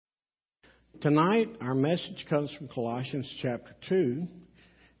Tonight, our message comes from Colossians chapter 2,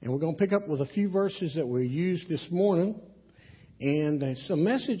 and we're going to pick up with a few verses that we used this morning, and it's a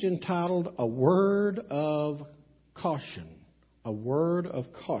message entitled, A Word of Caution. A Word of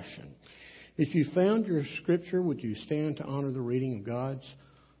Caution. If you found your scripture, would you stand to honor the reading of God's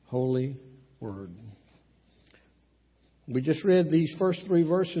holy word? We just read these first three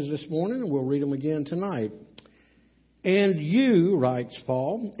verses this morning, and we'll read them again tonight. And you, writes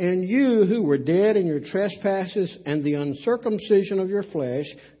Paul, and you who were dead in your trespasses and the uncircumcision of your flesh,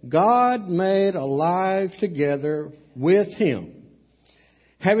 God made alive together with him,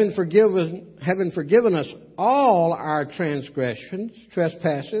 having forgiven us all our transgressions,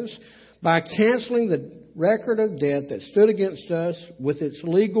 trespasses, by canceling the record of debt that stood against us with its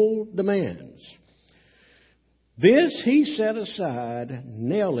legal demands. This he set aside,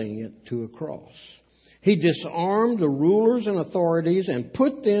 nailing it to a cross. He disarmed the rulers and authorities and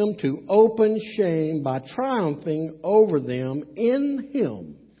put them to open shame by triumphing over them in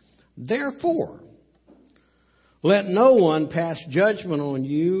him. Therefore, let no one pass judgment on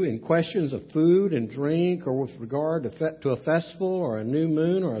you in questions of food and drink or with regard to a festival or a new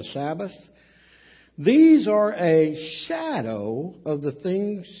moon or a Sabbath. These are a shadow of the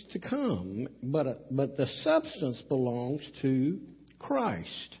things to come, but the substance belongs to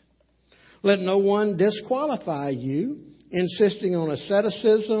Christ. Let no one disqualify you, insisting on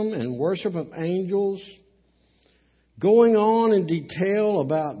asceticism and worship of angels, going on in detail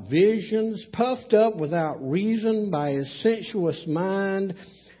about visions, puffed up without reason by his sensuous mind,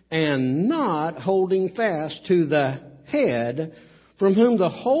 and not holding fast to the head, from whom the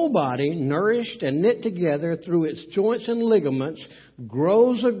whole body, nourished and knit together through its joints and ligaments,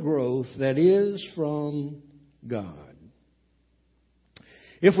 grows a growth that is from God.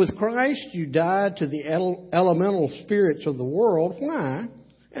 If with Christ you died to the elemental spirits of the world, why,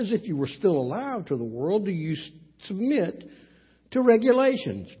 as if you were still alive to the world, do you submit to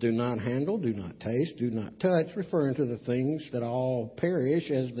regulations? Do not handle, do not taste, do not touch, referring to the things that all perish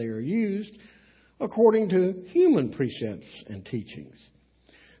as they are used, according to human precepts and teachings.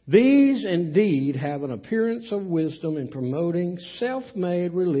 These indeed have an appearance of wisdom in promoting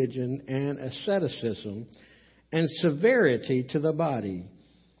self-made religion and asceticism and severity to the body,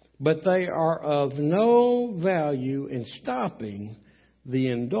 but they are of no value in stopping the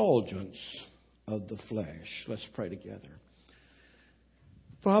indulgence of the flesh. Let's pray together.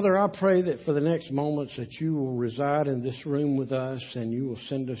 Father, I pray that for the next moments that you will reside in this room with us and you will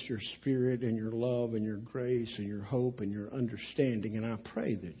send us your spirit and your love and your grace and your hope and your understanding. And I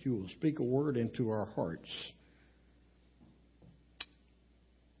pray that you will speak a word into our hearts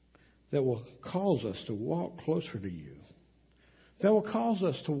that will cause us to walk closer to you, that will cause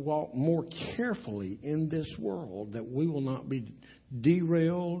us to walk more carefully in this world, that we will not be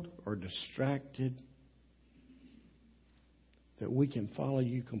derailed or distracted, that we can follow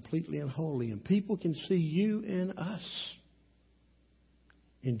you completely and wholly, and people can see you in us.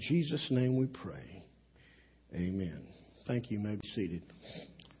 In Jesus' name we pray. Amen. Thank you. You may be seated.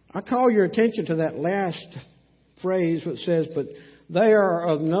 I call your attention to that last phrase which says, but they are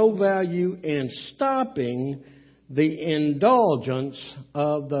of no value in stopping the indulgence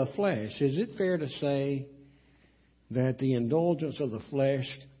of the flesh. Is it fair to say that the indulgence of the flesh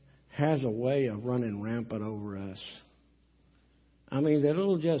has a way of running rampant over us? I mean, that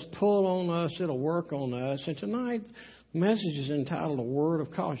it'll just pull on us, it'll work on us. And tonight, the message is entitled A Word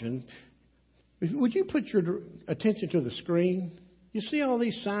of Caution. Would you put your attention to the screen? You see all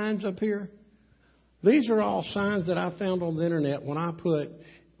these signs up here? These are all signs that I found on the internet when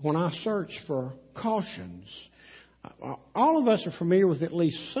I search for cautions. All of us are familiar with at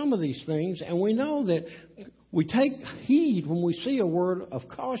least some of these things, and we know that we take heed when we see a word of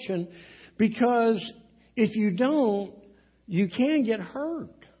caution, because if you don't, you can get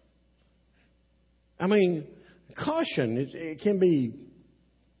hurt. I mean, caution, it can be,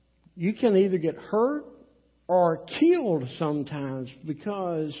 you can either get hurt or killed sometimes,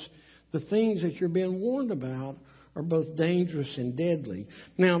 because the things that you're being warned about are both dangerous and deadly.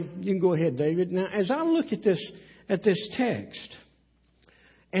 Now, you can go ahead, David. Now, as I look at this text,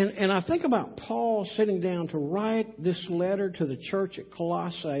 and I think about Paul sitting down to write this letter to the church at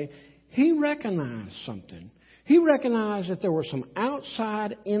Colossae, he recognized something. He recognized that there were some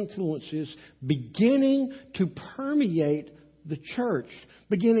outside influences beginning to permeate the church,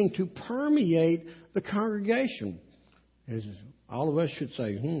 beginning to permeate the congregation. As all of us should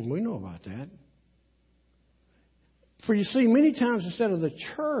say, we know about that. For you see, many times instead of the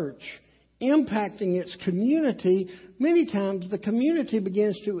church impacting its community, many times the community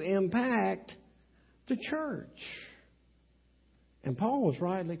begins to impact the church. And Paul was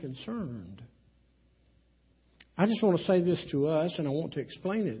rightly concerned I just want to say this to us, and I want to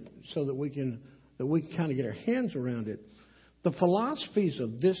explain it so that we can kind of get our hands around it. The philosophies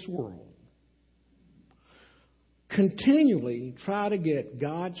of this world continually try to get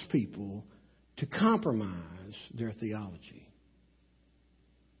God's people to compromise their theology.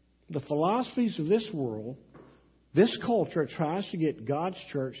 The philosophies of this world, this culture tries to get God's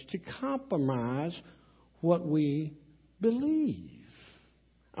church to compromise what we believe.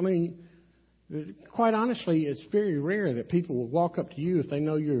 I mean, quite honestly, it's very rare that people will walk up to you if they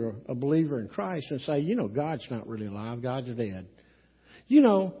know you're a believer in Christ and say, God's not really alive, God's dead.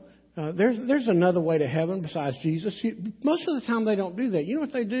 There's another way to heaven besides Jesus. Most of the time they don't do that. You know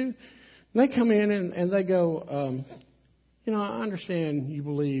what they do? They come in and they go, I understand you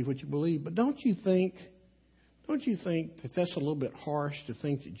believe what you believe, but don't you think that that's a little bit harsh to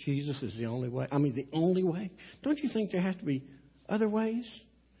think that Jesus is the only way? I mean, the only way? Don't you think there have to be other ways?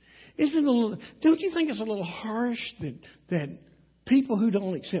 Don't you think it's a little harsh that people who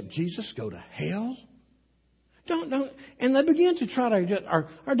don't accept Jesus go to hell? And they begin to try to,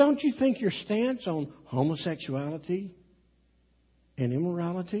 or don't you think your stance on homosexuality and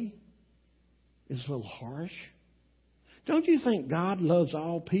immorality is a little harsh? Don't you think God loves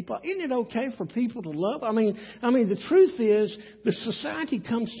all people? Isn't it okay for people to love? I mean, the truth is, the society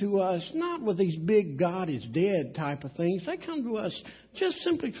comes to us not with these big God is dead type of things. They come to us just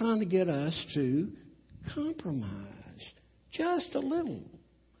simply trying to get us to compromise just a little.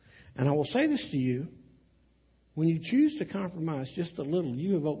 And I will say this to you. When you choose to compromise just a little,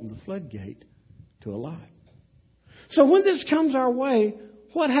 you have opened the floodgate to a lot. So when this comes our way,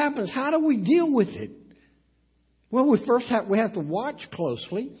 what happens? How do we deal with it? Well, we have to watch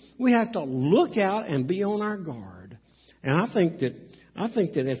closely. We have to look out and be on our guard. And I think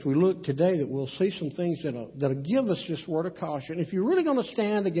that as we look today, that we'll see some things that'll give us this word of caution. If you're really going to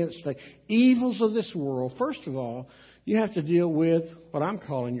stand against the evils of this world, first of all, you have to deal with what I'm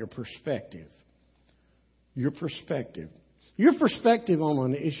calling your perspective. Your perspective. Your perspective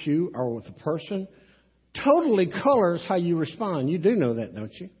on an issue or with a person totally colors how you respond. You do know that,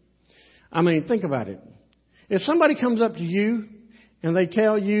 don't you? I mean, think about it. If somebody comes up to you and they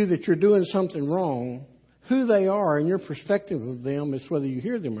tell you that you're doing something wrong, who they are and your perspective of them is whether you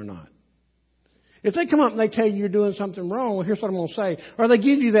hear them or not. If they come up and they tell you you're doing something wrong, well, here's what I'm going to say. Or they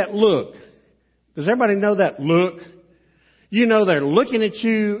give you that look. Does everybody know that look? They're looking at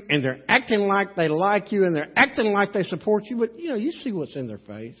you and they're acting like they like you and they're acting like they support you. But, you see what's in their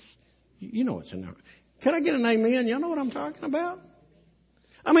face. You know what's in there. Can I get an amen? Y'all know what I'm talking about?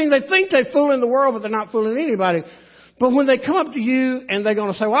 I mean, they think they're fooling the world, but they're not fooling anybody. But when they come up to you and they're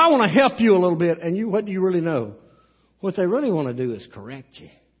going to say, well, I want to help you a little bit. And what do you really know? What they really want to do is correct you.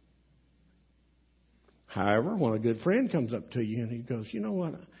 However, when a good friend comes up to you and he goes, you know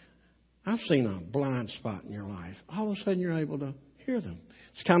what? I've seen a blind spot in your life. All of a sudden you're able to hear them.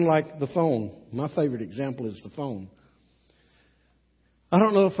 It's kind of like the phone. My favorite example is the phone. I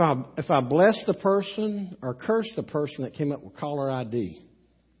don't know if I bless the person or curse the person that came up with caller ID.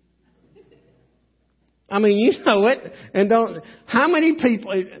 I mean, you know it. And how many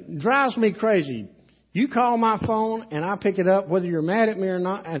people, it drives me crazy. You call my phone and I pick it up, whether you're mad at me or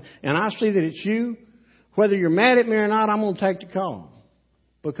not, and I see that it's you. Whether you're mad at me or not, I'm going to take the call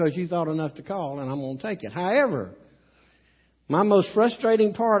because you thought enough to call and I'm going to take it. However, my most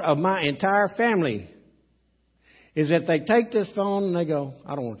frustrating part of my entire family is that they take this phone and they go,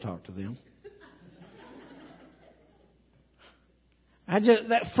 I don't want to talk to them.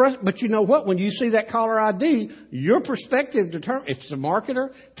 But you know what? When you see that caller ID, your perspective determines. It's the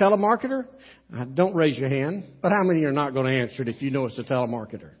marketer, telemarketer. Don't raise your hand. But how many are not going to answer it if you know it's a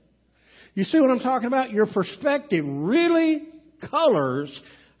telemarketer? You see what I'm talking about? Your perspective really colors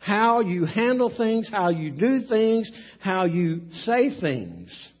how you handle things, how you do things, how you say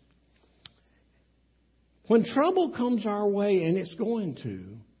things. When trouble comes our way, and it's going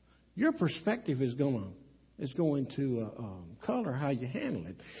to, your perspective is going to color how you handle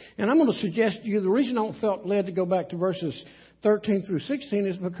it. And I'm going to suggest to you the reason I felt led to go back to verses 13 through 16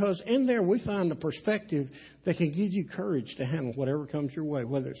 is because in there we find a perspective that can give you courage to handle whatever comes your way,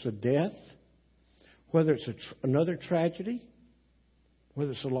 whether it's a death, whether it's another tragedy,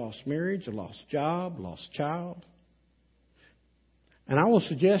 whether it's a lost marriage, a lost job, lost child. And I will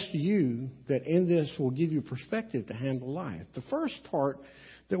suggest to you that in this will give you perspective to handle life. The first part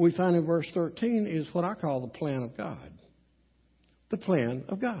that we find in verse 13 is what I call the plan of God. The plan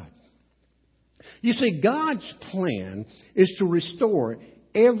of God. You see, God's plan is to restore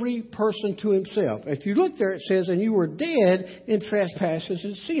every person to himself. If you look there, it says, and you were dead in trespasses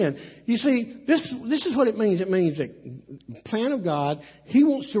and sin. You see, this is what it means. It means that the plan of God, He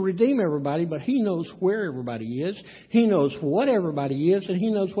wants to redeem everybody, but He knows where everybody is. He knows what everybody is, and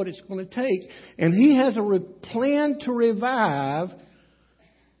He knows what it's going to take. And He has a plan to revive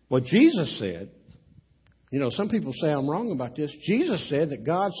what Jesus said. You know, some people say I'm wrong about this. Jesus said that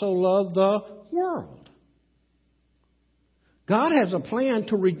God so loved the world. God has a plan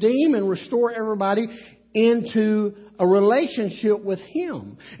to redeem and restore everybody into a relationship with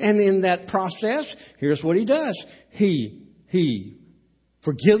Him. And in that process, here's what He does. He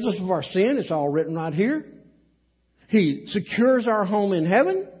forgives us of our sin. It's all written right here. He secures our home in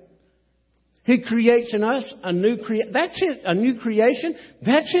heaven. He creates in us a new That's it, a new creation.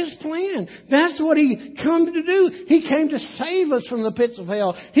 That's His plan. That's what He came to do. He came to save us from the pits of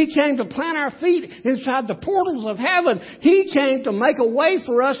hell. He came to plant our feet inside the portals of heaven. He came to make a way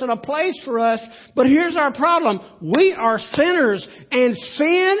for us and a place for us. But here's our problem. We are sinners, and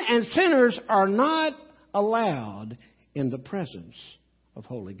sin and sinners are not allowed in the presence of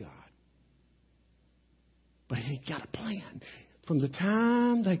holy God. But He got a plan. From the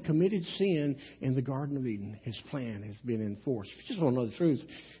time they committed sin in the Garden of Eden, His plan has been enforced. If you just want to know the truth,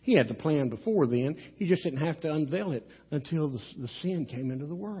 He had the plan before then. He just didn't have to unveil it until the sin came into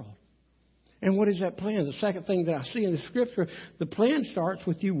the world. And what is that plan? The second thing that I see in the Scripture, the plan starts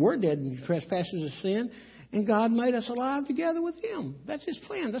with you were dead in your trespasses of sin, and God made us alive together with Him. That's His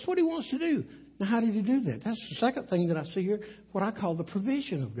plan. That's what He wants to do. Now, how did He do that? That's the second thing that I see here, what I call the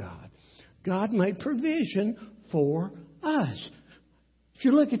provision of God. God made provision for us. If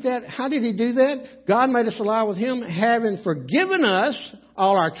you look at that, how did He do that? God made us alive with Him, having forgiven us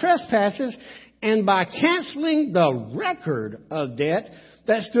all our trespasses, and by canceling the record of debt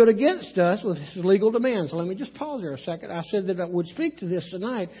that stood against us with His legal demands. So let me just pause there a second. I said that I would speak to this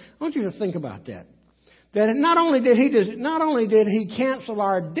tonight. I want you to think about that. That not only did He cancel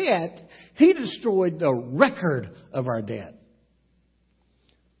our debt, He destroyed the record of our debt.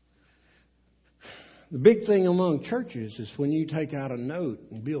 The big thing among churches is when you take out a note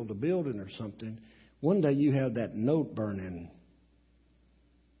and build a building or something, one day you have that note burning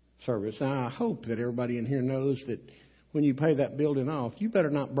service. Now, I hope that everybody in here knows that when you pay that building off, you better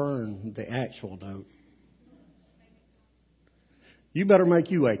not burn the actual note. You better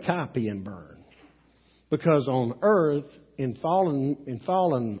make you a copy and burn. Because on earth, in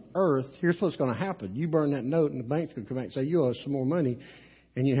fallen earth, here's what's going to happen. You burn that note and the bank's going to come back and say, you owe us some more money,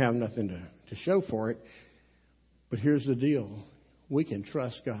 and you have nothing to show for it. But here's the deal. We can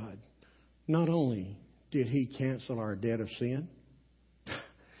trust God. Not only did He cancel our debt of sin,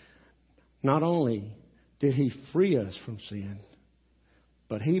 not only did He free us from sin,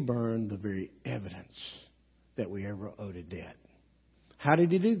 but He burned the very evidence that we ever owed a debt. How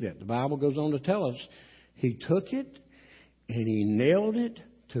did He do that? The Bible goes on to tell us He took it and He nailed it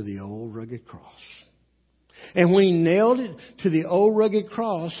to the old rugged cross. And when He nailed it to the old rugged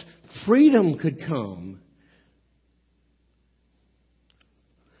cross, freedom could come.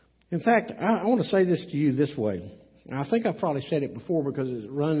 In fact, I want to say this to you this way. I think I've probably said it before because it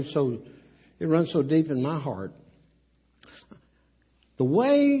runs so deep in my heart. The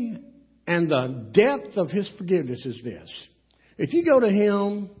way and the depth of His forgiveness is this. If you go to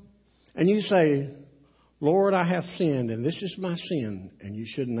Him and you say, Lord, I have sinned, and this is my sin. And you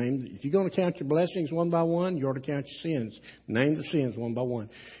should name, if you're going to count your blessings one by one, you ought to count your sins. Name the sins one by one.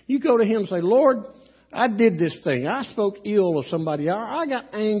 You go to Him and say, Lord, I did this thing. I spoke ill of somebody. I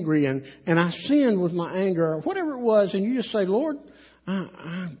got angry and I sinned with my anger, or whatever it was. And you just say, Lord,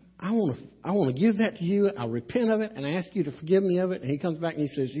 I want to give that to you. I repent of it and I ask you to forgive me of it. And He comes back and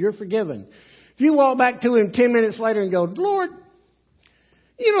He says, you're forgiven. If you walk back to Him 10 minutes later and go, Lord,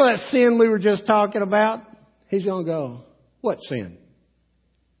 you know that sin we were just talking about? He's going to go, what sin?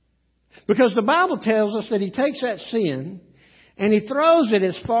 Because the Bible tells us that He takes that sin and He throws it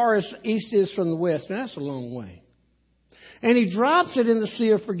as far as east is from the west. Now, that's a long way. And He drops it in the sea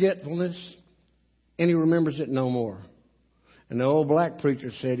of forgetfulness and He remembers it no more. And the old black preacher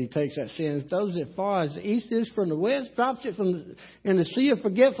said He takes that sin and throws it as far as the east is from the west, drops it in the sea of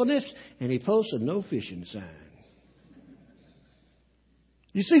forgetfulness, and He posts a no fishing sign.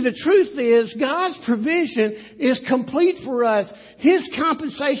 You see, the truth is God's provision is complete for us. His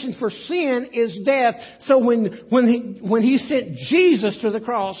compensation for sin is death. So when he sent Jesus to the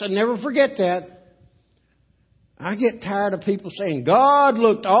cross, and never forget that, I get tired of people saying, God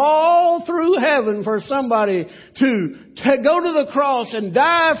looked all through heaven for somebody to go to the cross and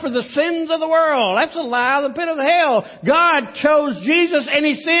die for the sins of the world. That's a lie of the pit of hell. God chose Jesus and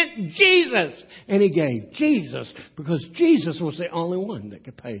He sent Jesus. And He gave Jesus because Jesus was the only one that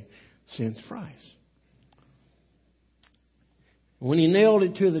could pay sin's price. When He nailed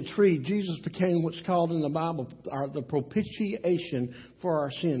it to the tree, Jesus became what's called in the Bible the propitiation for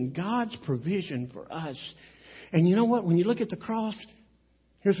our sin. God's provision for us. And you know what? When you look at the cross,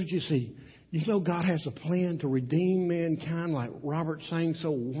 here's what you see. You know God has a plan to redeem mankind like Robert sang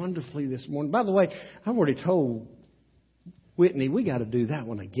so wonderfully this morning. By the way, I've already told Whitney we got to do that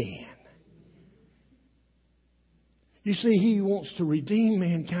one again. You see, He wants to redeem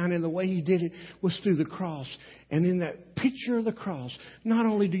mankind, and the way He did it was through the cross. And in that picture of the cross, not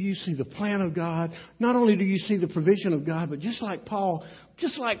only do you see the plan of God, not only do you see the provision of God, but just like Paul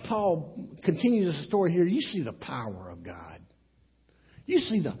continues the story here, you see the power of God. You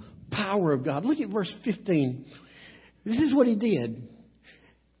see the power of God. Look at verse 15. This is what He did.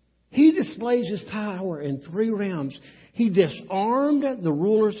 He displays His power in 3 realms. He disarmed the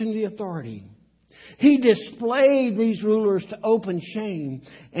rulers and the authority. He displayed these rulers to open shame,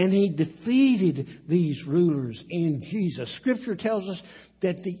 and He defeated these rulers in Jesus. Scripture tells us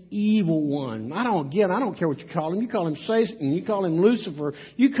that the evil one, I don't care what you call him. You call him Satan, you call him Lucifer,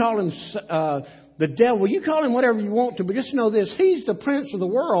 you call him the devil, you call him whatever you want to, but just know this, he's the prince of the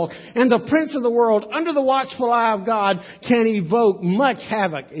world, and the prince of the world, under the watchful eye of God, can evoke much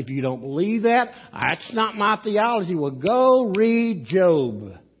havoc. If you don't believe that, that's not my theology. Well, go read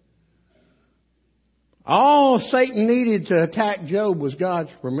Job. All Satan needed to attack Job was God's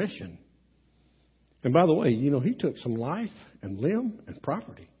permission. And by the way, you know, he took some life and limb and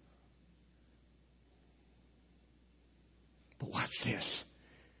property. But watch this.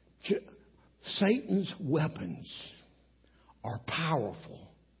 Satan's weapons are powerful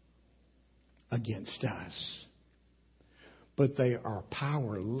against us, but they are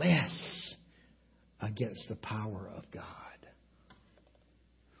powerless against the power of God.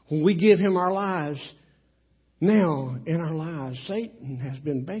 When we give him our lives, now in our lives, Satan has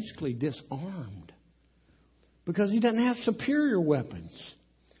been basically disarmed because he doesn't have superior weapons.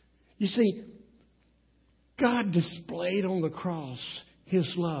 You see, God displayed on the cross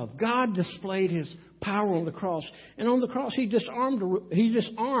His love. God displayed His power on the cross. And on the cross, He disarmed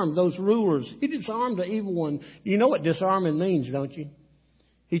those rulers. He disarmed the evil one. You know what disarming means, don't you?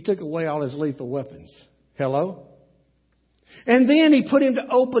 He took away all his lethal weapons. Hello? And then He put him to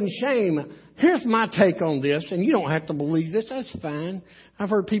open shame. Here's my take on this, and you don't have to believe this. That's fine. I've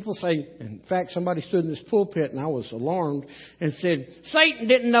heard people say, in fact, somebody stood in this pulpit, and I was alarmed, and said, Satan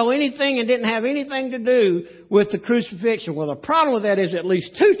didn't know anything and didn't have anything to do with the crucifixion. Well, the problem with that is at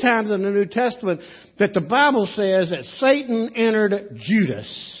least 2 times in the New Testament that the Bible says that Satan entered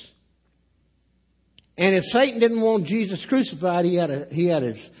Judas. And if Satan didn't want Jesus crucified, he had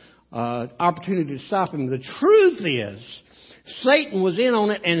his opportunity to stop him. The truth is, Satan was in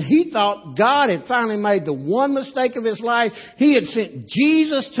on it, and he thought God had finally made the one mistake of his life. He had sent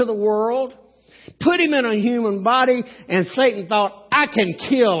Jesus to the world, put Him in a human body, and Satan thought, I can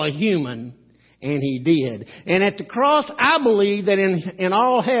kill a human. And he did. And at the cross, I believe that in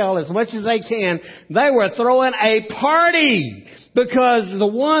all hell, as much as they can, they were throwing a party because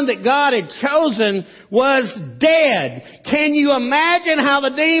the one that God had chosen was dead. Can you imagine how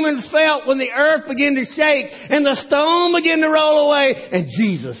the demons felt when the earth began to shake and the stone began to roll away and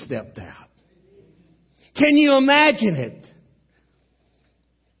Jesus stepped out? Can you imagine it?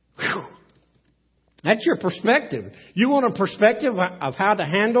 Whew. That's your perspective. You want a perspective of how to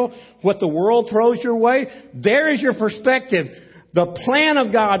handle what the world throws your way? There is your perspective. The plan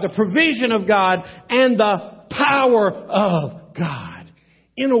of God, the provision of God, and the power of God.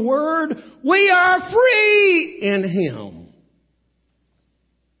 In a word, we are free in Him.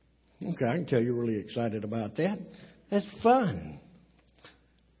 Okay, I can tell you're really excited about that. That's fun.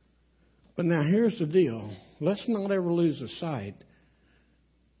 But now here's the deal. Let's not ever lose sight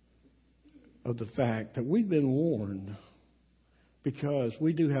of the fact that we've been warned because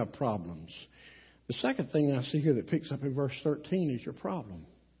we do have problems. The second thing I see here that picks up in verse 13 is your problem.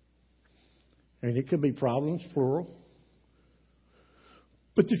 And it could be problems, plural.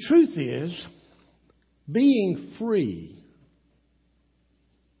 But the truth is, being free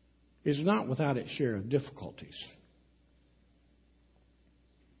is not without its share of difficulties.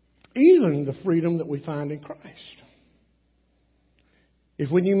 Even the freedom that we find in Christ. If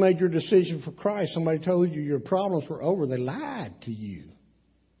when you made your decision for Christ, somebody told you your problems were over, they lied to you.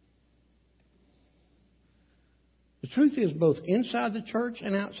 The truth is both inside the church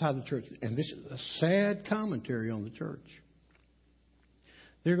and outside the church. And this is a sad commentary on the church.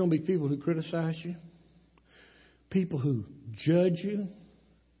 There are going to be people who criticize you, people who judge you,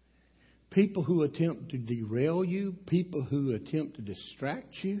 people who attempt to derail you, people who attempt to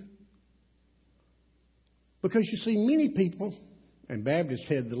distract you. Because you see, many people, and Baptists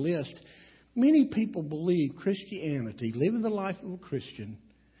had the list, many people believe Christianity, living the life of a Christian,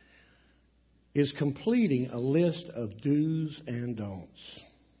 is completing a list of do's and don'ts.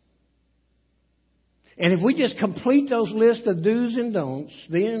 And if we just complete those lists of do's and don'ts,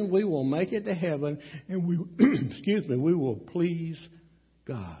 then we will make it to heaven and we will please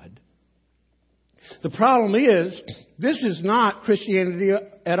God. The problem is, this is not Christianity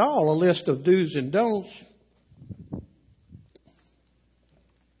at all, a list of do's and don'ts.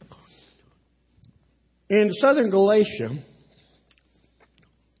 In southern Galatia,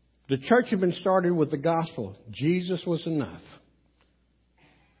 the church had been started with the gospel. Jesus was enough.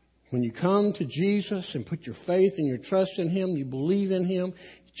 When you come to Jesus and put your faith and your trust in Him, you believe in Him,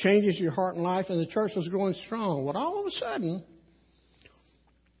 it changes your heart and life, and the church was growing strong. Well, all of a sudden,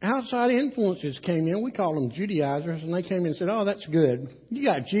 outside influences came in. We call them Judaizers, and they came in and said, oh, that's good. You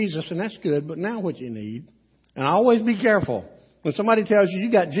got Jesus, and that's good, but now what you need? And always be careful. When somebody tells you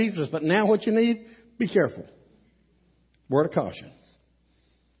you got Jesus, but now what you need, be careful. Word of caution.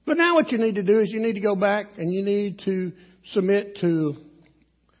 But now what you need to do is you need to go back and you need to submit to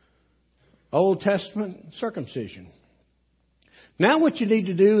Old Testament circumcision. Now what you need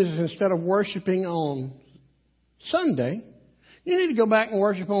to do is instead of worshiping on Sunday, you need to go back and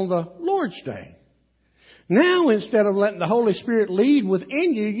worship on the Lord's Day. Now instead of letting the Holy Spirit lead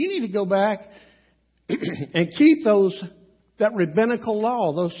within you, you need to go back and keep that rabbinical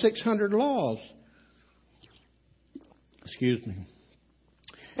law, those 600 laws. Excuse me.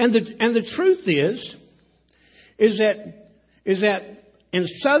 And the truth is that in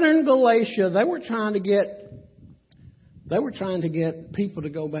southern Galatia they were trying to get people to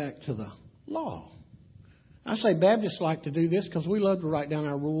go back to the law. I say Baptists like to do this because we love to write down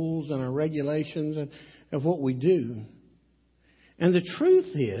our rules and our regulations and of what we do. And the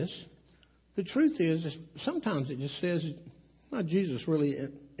truth is sometimes it just says, well, Jesus really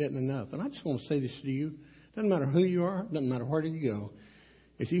isn't enough. And I just want to say this to you. Doesn't matter who you are. Doesn't matter where you go.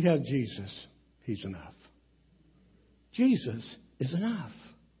 If you have Jesus, He's enough. Jesus is enough.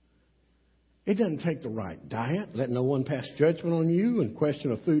 It doesn't take the right diet. Let no one pass judgment on you in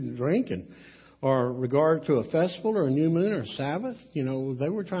question of food and drink or regard to a festival or a new moon or a Sabbath. You know, they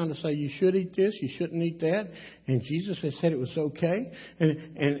were trying to say you should eat this, you shouldn't eat that. And Jesus has said it was okay.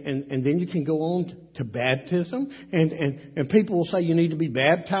 And then you can go on to baptism. And people will say you need to be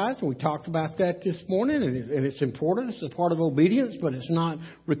baptized. And we talked about that this morning. And it's important. It's a part of obedience, but it's not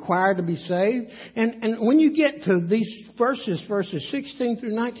required to be saved. And when you get to these verses 16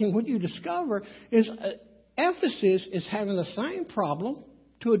 through 19, what you discover is Ephesus is having the same problem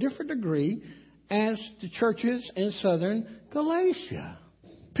to a different degree as the churches in southern Galatia.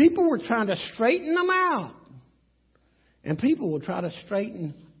 People were trying to straighten them out. And people will try to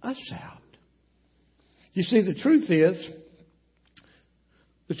straighten us out. You see, the truth is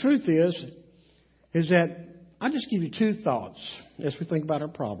that I'll just give you two thoughts as we think about our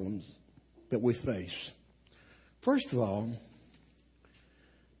problems that we face. First of all,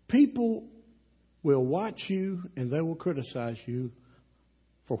 people will watch you and they will criticize you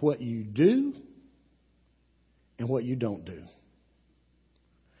for what you do and what you don't do.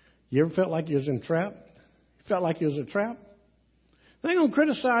 You ever felt like you was in a trap? Felt like you was in a trap? They're going to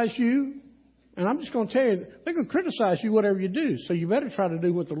criticize you, and I'm just going to tell you, they're going to criticize you whatever you do. So you better try to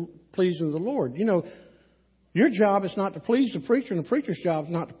do what pleasing the Lord. You know, your job is not to please the preacher, and the preacher's job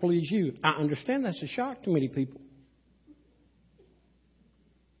is not to please you. I understand that's a shock to many people.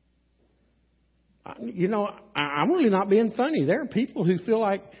 You know, I'm really not being funny. There are people who feel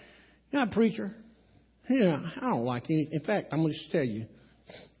like, yeah, preacher, I don't like any. In fact, I'm going to just tell you,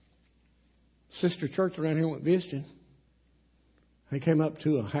 sister church around here went visiting. They came up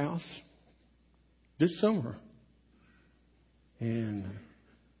to a house this summer. And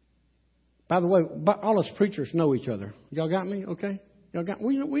by the way, all us preachers know each other. Y'all got me? Okay?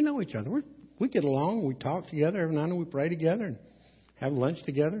 We know each other. We get along. We talk together every now and then. We pray together and have lunch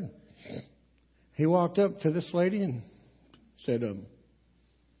together. He walked up to this lady and said,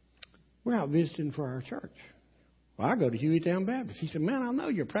 we're out visiting for our church. Well, I go to Hueytown Baptist. He said, man, I know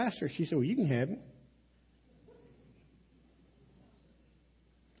your pastor. She said, well, you can have him.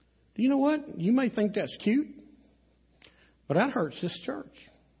 Do you know what? You may think that's cute, but that hurts this church.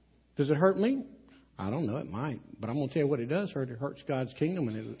 Does it hurt me? I don't know. It might. But I'm going to tell you what it does hurt. It hurts God's kingdom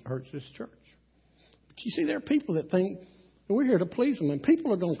and it hurts this church. But You see, there are people that think we're here to please them, and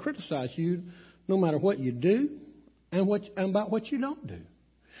people are going to criticize you no matter what you do and about what you don't do,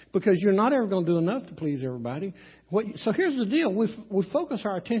 because you're not ever going to do enough to please everybody. So here's the deal: we focus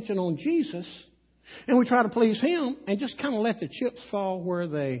our attention on Jesus, and we try to please Him, and just kind of let the chips fall where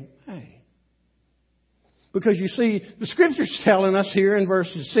they may. Because you see, the Scripture's telling us here in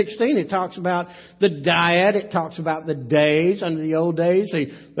verses 16, it talks about the diet, it talks about the days. Under the old days,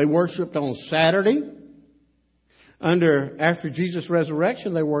 they worshipped on Saturday. After Jesus'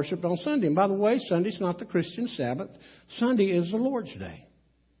 resurrection, they worshipped on Sunday. And by the way, Sunday's not the Christian Sabbath. Sunday is the Lord's Day.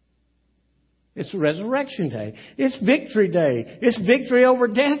 It's the Resurrection Day. It's Victory Day. It's Victory over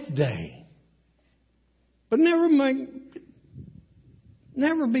Death Day. But never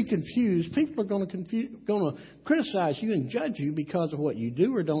be confused. People are going to criticize you and judge you because of what you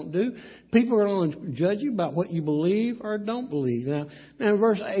do or don't do. People are going to judge you about what you believe or don't believe. Now in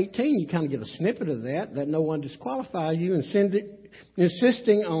verse 18, you kind of get a snippet of that no one disqualify you,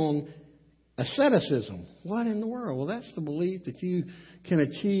 insisting on asceticism. What in the world? Well, that's the belief that you can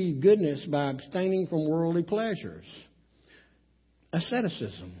achieve goodness by abstaining from worldly pleasures.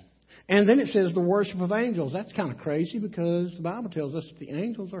 Asceticism. And then it says the worship of angels. That's kind of crazy, because the Bible tells us that the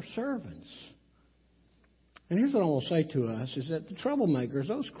angels are servants. And here's what I want to say to us, is that the troublemakers,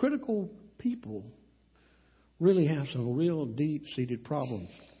 those critical people, really have some real deep-seated problems.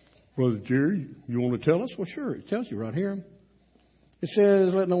 Brother Jerry, you want to tell us? Well, sure. It tells you right here. It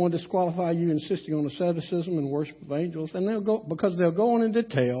says, let no one disqualify you, insisting on asceticism and worship of angels. And because they'll go on in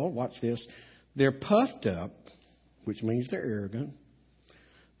detail. Watch this. They're puffed up, which means they're arrogant.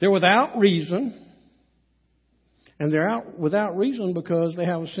 They're without reason, and they're without reason because they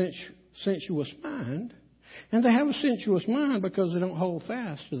have a sensuous mind. And they have a sensuous mind because they don't hold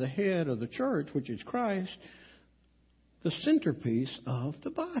fast to the head of the church, which is Christ, the centerpiece of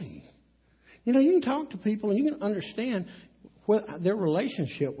the body. You know, you can talk to people and you can understand their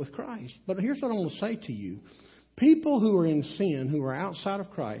relationship with Christ. But here's what I want to say to you. People who are in sin, who are outside of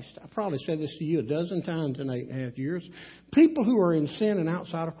Christ, I probably said this to you a dozen times in 8.5 years. People who are in sin and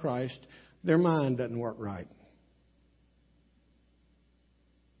outside of Christ, their mind doesn't work right.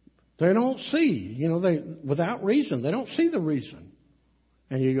 They don't see, without reason. They don't see the reason.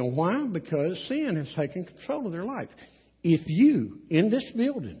 And you go, why? Because sin has taken control of their life. If you, in this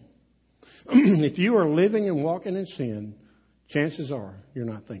building, if you are living and walking in sin, chances are you're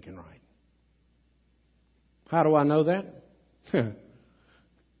not thinking right. How do I know that?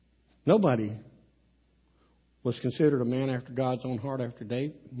 Nobody was considered a man after God's own heart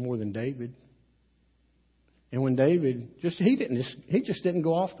more than David. And when David, he just didn't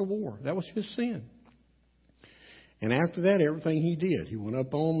go off to war. That was his sin. And after that, everything he did, he went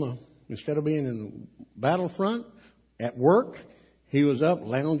up instead of being in the battlefront, at work, he was up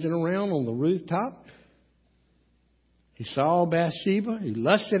lounging around on the rooftop. He saw Bathsheba. He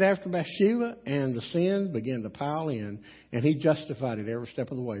lusted after Bathsheba, and the sin began to pile in, and he justified it every step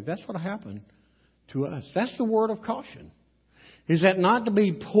of the way. That's what happened to us. That's the word of caution. Is that not to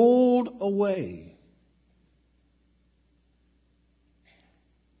be pulled away?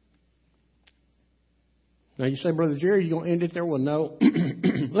 Now you say, Brother Jerry, you going to end it there? Well, no.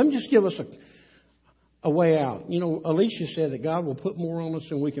 Let me just give us a way out. Alicia said that God will put more on us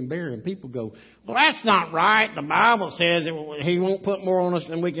than we can bear. And people go, well, that's not right. The Bible says that He won't put more on us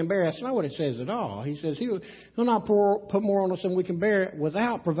than we can bear. That's not what it says at all. He says He'll not put more on us than we can bear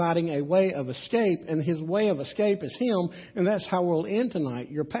without providing a way of escape. And His way of escape is Him. And that's how we'll end tonight,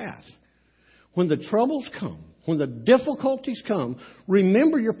 your path. When the troubles come, when the difficulties come,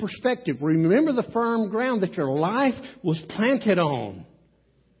 remember your perspective. Remember the firm ground that your life was planted on.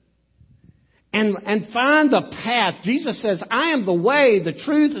 And find the path. Jesus says, I am the way, the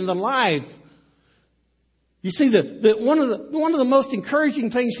truth, and the life. You see, one of the most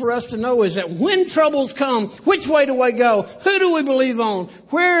encouraging things for us to know is that when troubles come, which way do we go? Who do we believe on?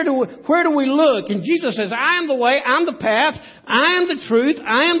 Where do we look? And Jesus says, I am the way, I'm the path, I am the truth,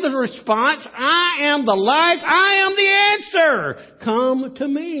 I am the response, I am the life, I am the answer. Come to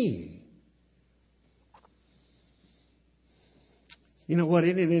me. You know what?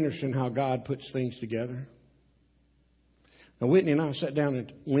 Isn't it interesting how God puts things together? Now, Whitney and I sat down on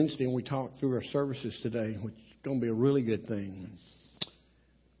Wednesday and we talked through our services today, which is going to be a really good thing.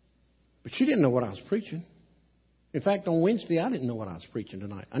 But she didn't know what I was preaching. In fact, on Wednesday, I didn't know what I was preaching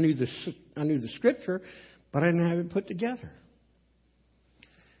tonight. I knew the Scripture, but I didn't have it put together.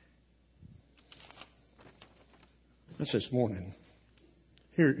 That's this morning.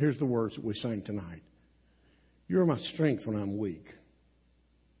 Here's the words that we sang tonight. You're my strength when I'm weak.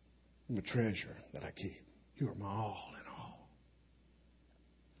 You're my treasure that I keep. You are my all in all.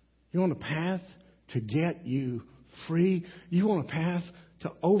 You're on a path to get you free? You want a path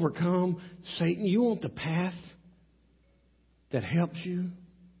to overcome Satan? You want the path that helps you?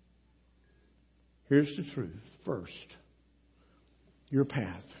 Here's the truth. First, your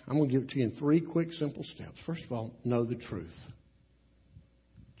path. I'm going to give it to you in 3 quick, simple steps. First of all, know the truth.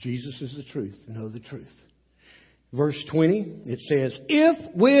 Jesus is the truth. Know the truth. Verse 20, it says,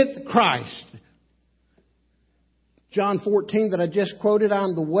 if with Christ, John 14 that I just quoted, I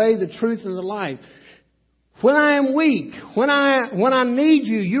am the way, the truth, and the life. When I am weak, when I need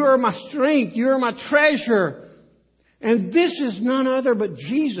you, you are my strength, you are my treasure. And this is none other but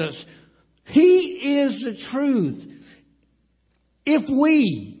Jesus. He is the truth. If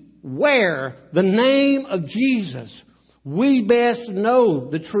we wear the name of Jesus, we best know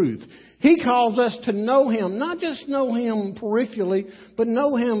the truth. He calls us to know Him, not just know Him peripherally, but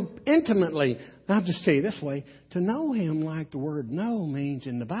know Him intimately. I'll just tell you this way, to know Him like the word know means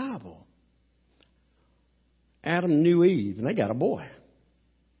in the Bible. Adam knew Eve, and they got a boy.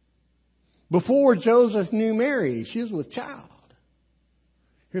 Before Joseph knew Mary, she was with child.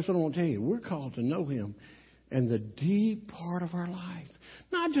 Here's what I want to tell you. We're called to know Him in the deep part of our life.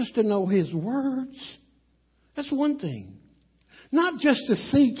 Not just to know His words. That's one thing. Not just to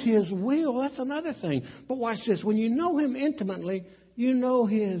seek His will. That's another thing. But watch this. When you know Him intimately, you know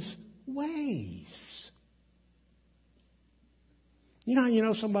His ways. You know how you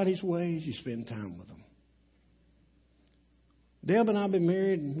know somebody's ways? You spend time with them. Deb and I have been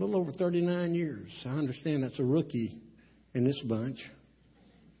married a little over 39 years. I understand that's a rookie in this bunch.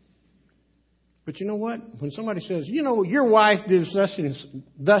 But you know what? When somebody says, you know, your wife did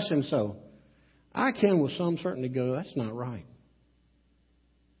thus and so, I can with some certainty go, that's not right.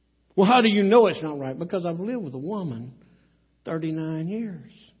 Well, how do you know it's not right? Because I've lived with a woman 39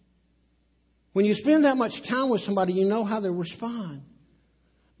 years. When you spend that much time with somebody, you know how they respond.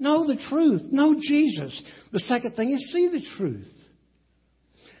 Know the truth. Know Jesus. The second thing is see the truth.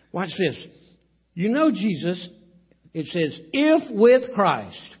 Watch this. You know Jesus. It says, if with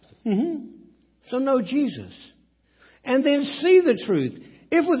Christ. So know Jesus. And then see the truth.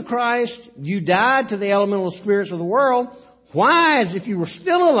 If with Christ you died to the elemental spirits of the world, why, as if you were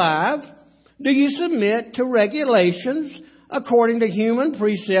still alive, do you submit to regulations according to human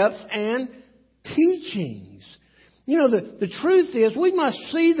precepts and teachings? You know, the truth is we must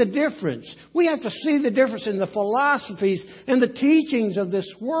see the difference. We have to see the difference in the philosophies and the teachings of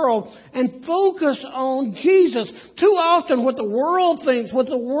this world and focus on Jesus. Too often what the world thinks, what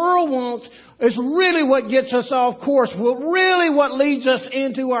the world wants, is really what gets us off course, really what leads us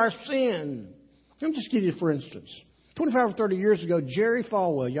into our sin. Let me just give you for instance. 25 or 30 years ago, Jerry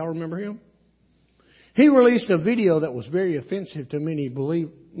Falwell, y'all remember him? He released a video that was very offensive to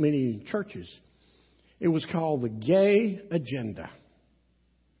many churches. It was called The Gay Agenda.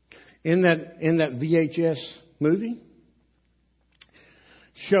 In that VHS movie,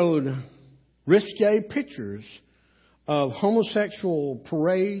 showed risque pictures of homosexual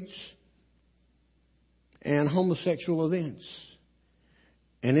parades and homosexual events.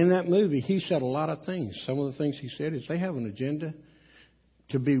 And in that movie, he said a lot of things. Some of the things he said is they have an agenda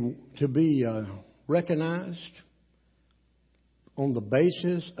to be recognized on the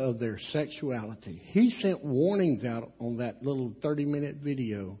basis of their sexuality. He sent warnings out on that little 30-minute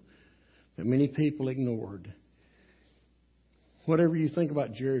video that many people ignored. Whatever you think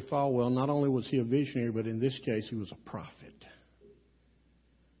about Jerry Falwell, not only was he a visionary, but in this case, he was a prophet.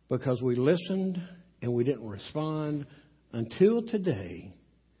 Because we listened and we didn't respond until today,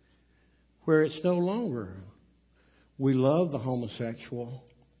 where it's no longer we love the homosexual,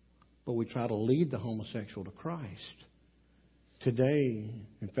 but we try to lead the homosexual to Christ. Today,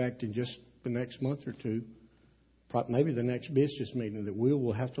 in fact, in just the next month or two, maybe the next business meeting, that we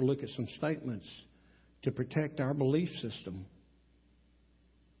will have to look at some statements to protect our belief system.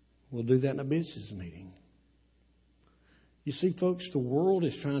 We'll do that in a business meeting. You see, folks, the world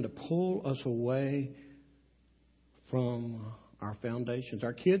is trying to pull us away from our foundations.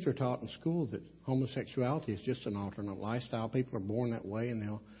 Our kids are taught in school that homosexuality is just an alternate lifestyle. People are born that way,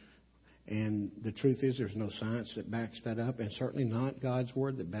 and the truth is there's no science that backs that up, and certainly not God's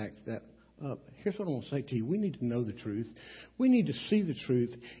Word that backs that up. Here's what I want to say to you. We need to know the truth. We need to see the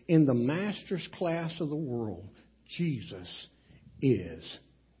truth. In the master's class of the world, Jesus is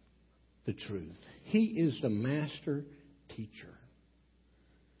the truth. He is the master teacher.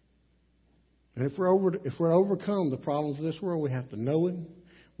 And if we're to overcome the problems of this world, we have to know Him.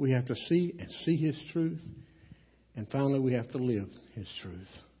 We have to see His truth. And finally, we have to live His truth.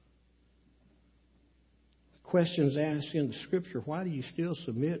 Questions asked in the Scripture, why do you still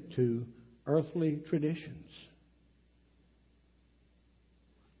submit to earthly traditions?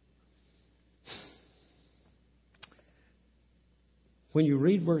 When you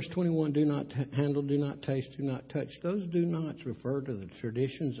read verse 21, do not handle, do not taste, do not touch, those do nots refer to the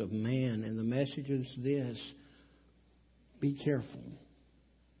traditions of man, and the message is this: be careful.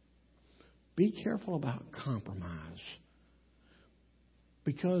 Be careful about compromise.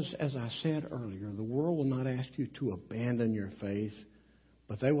 Because, as I said earlier, the world will not ask you to abandon your faith,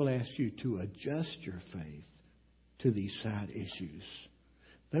 but they will ask you to adjust your faith to these side issues.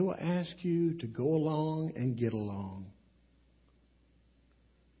 They will ask you to go along and get along.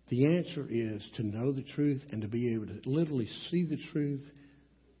 The answer is to know the truth and to be able to literally see the truth,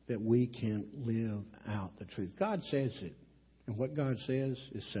 that we can live out the truth. God says it, and what God says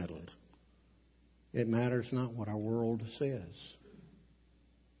is settled. It matters not what our world says.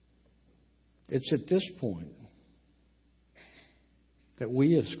 It's at this point that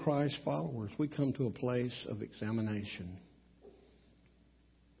we as Christ followers, we come to a place of examination.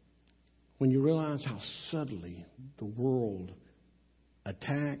 When you realize how subtly the world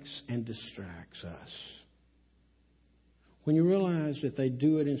attacks and distracts us. When you realize that they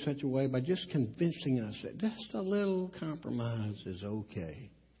do it in such a way by just convincing us that just a little compromise is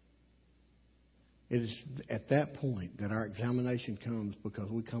okay. It is at that point that our examination comes, because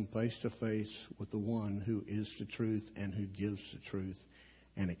we come face to face with the one who is the truth and who gives the truth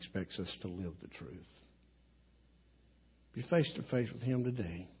and expects us to live the truth. Be face to face with Him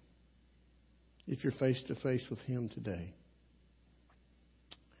today. If you're face to face with Him today,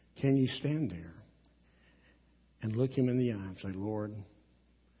 can you stand there and look Him in the eye and say, Lord,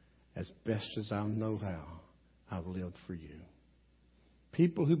 as best as I know how, I've lived for you.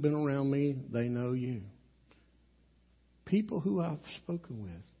 People who've been around me, they know you. People who I've spoken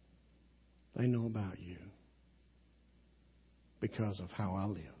with, they know about you because of how I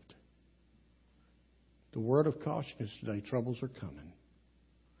lived. The word of caution is today, troubles are coming.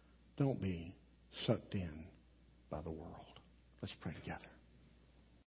 Don't be sucked in by the world. Let's pray together.